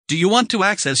Do you want to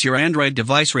access your Android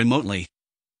device remotely?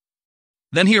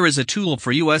 Then here is a tool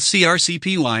for you,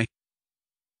 Scrcpy.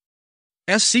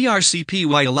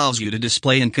 Scrcpy allows you to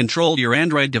display and control your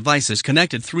Android devices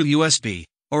connected through USB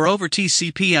or over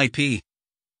TCP/IP.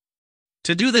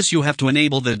 To do this, you have to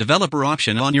enable the developer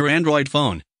option on your Android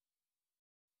phone.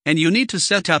 And you need to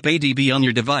set up ADB on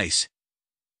your device.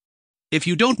 If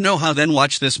you don't know how, then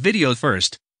watch this video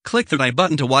first. Click the I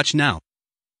button to watch now.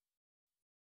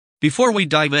 Before we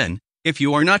dive in, if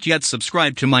you are not yet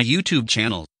subscribed to my YouTube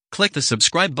channel, click the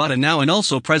subscribe button now and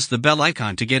also press the bell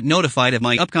icon to get notified of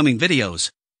my upcoming videos.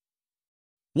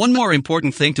 One more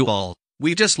important thing to all,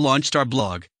 we just launched our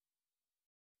blog.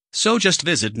 So just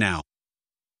visit now.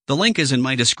 The link is in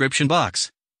my description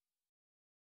box.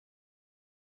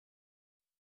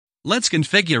 Let's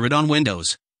configure it on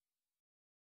Windows.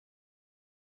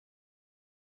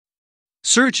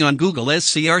 Search on Google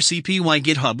Scrcpy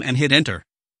GitHub and hit enter.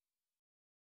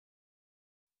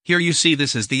 Here you see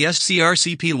this is the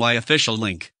Scrcpy official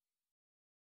link.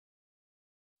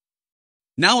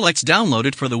 Now let's download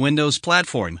it for the Windows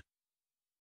platform.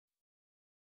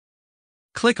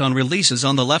 Click on Releases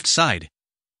on the left side.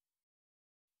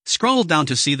 Scroll down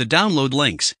to see the download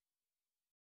links.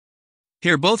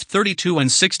 Here both 32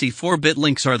 and 64-bit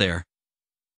links are there.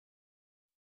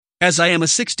 As I am a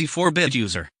 64-bit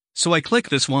user, so I click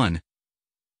this one.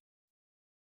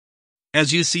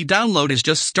 As you see, download is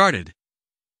just started.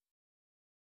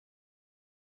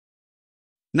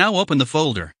 Now open the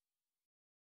folder.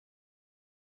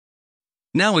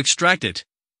 Now extract it.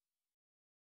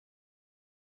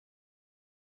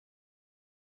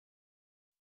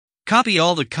 Copy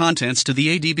all the contents to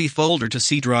the ADB folder to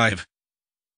C drive.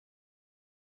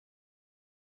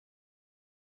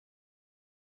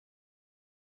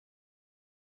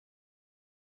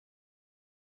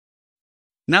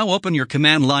 Now open your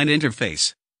command line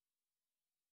interface.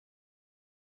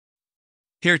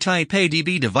 Here type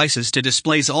ADB devices to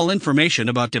displays all information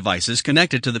about devices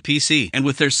connected to the PC and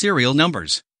with their serial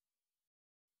numbers.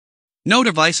 No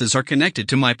devices are connected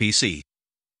to my PC.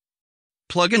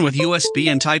 Plug in with USB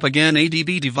and type again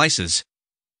ADB devices.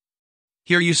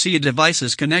 Here you see a device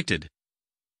is connected.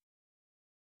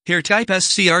 Here type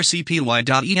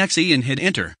scrcpy.exe and hit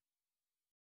enter.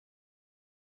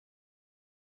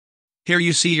 Here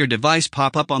you see your device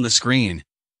pop up on the screen.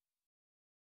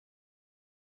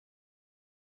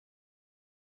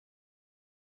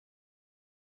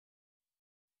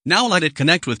 Now let it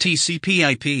connect with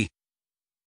TCPIP.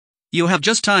 You have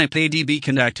just typed ADB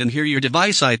connect and here your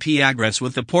device IP address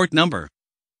with the port number.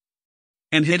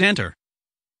 And hit enter.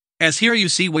 As here you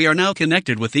see, we are now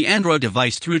connected with the Android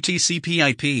device through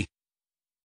TCPIP.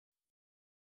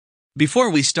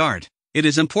 Before we start, it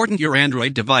is important your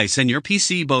Android device and your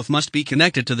PC both must be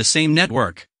connected to the same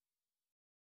network.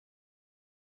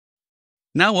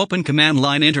 Now open command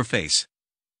line interface.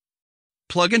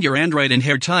 Plug in your Android and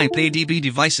here type ADB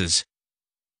devices.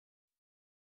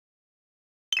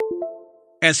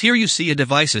 As here you see a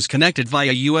device is connected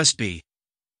via USB.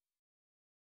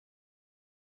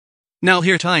 Now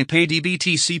here type ADB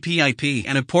TCPIP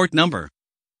and a port number.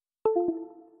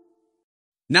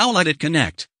 Now let it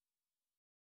connect.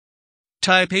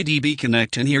 Type ADB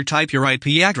connect and here type your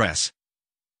IP address.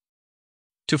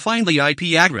 To find the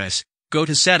IP address, go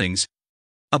to Settings,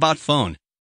 About Phone,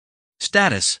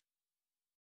 Status.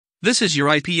 This is your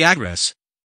IP address.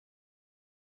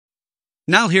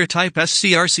 Now here type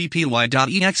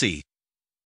scrcpy.exe.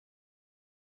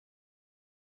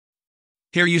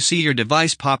 Here you see your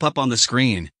device pop up on the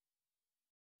screen.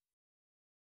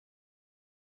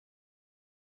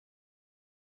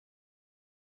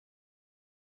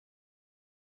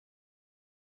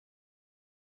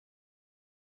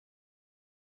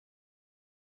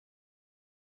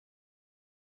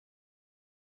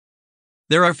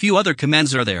 There are few other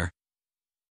commands are there.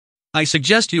 I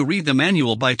suggest you read the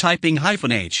manual by typing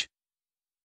 -H.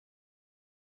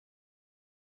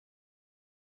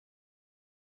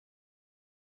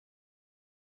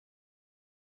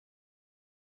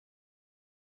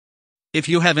 If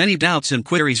you have any doubts and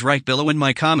queries, write below in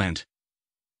my comment.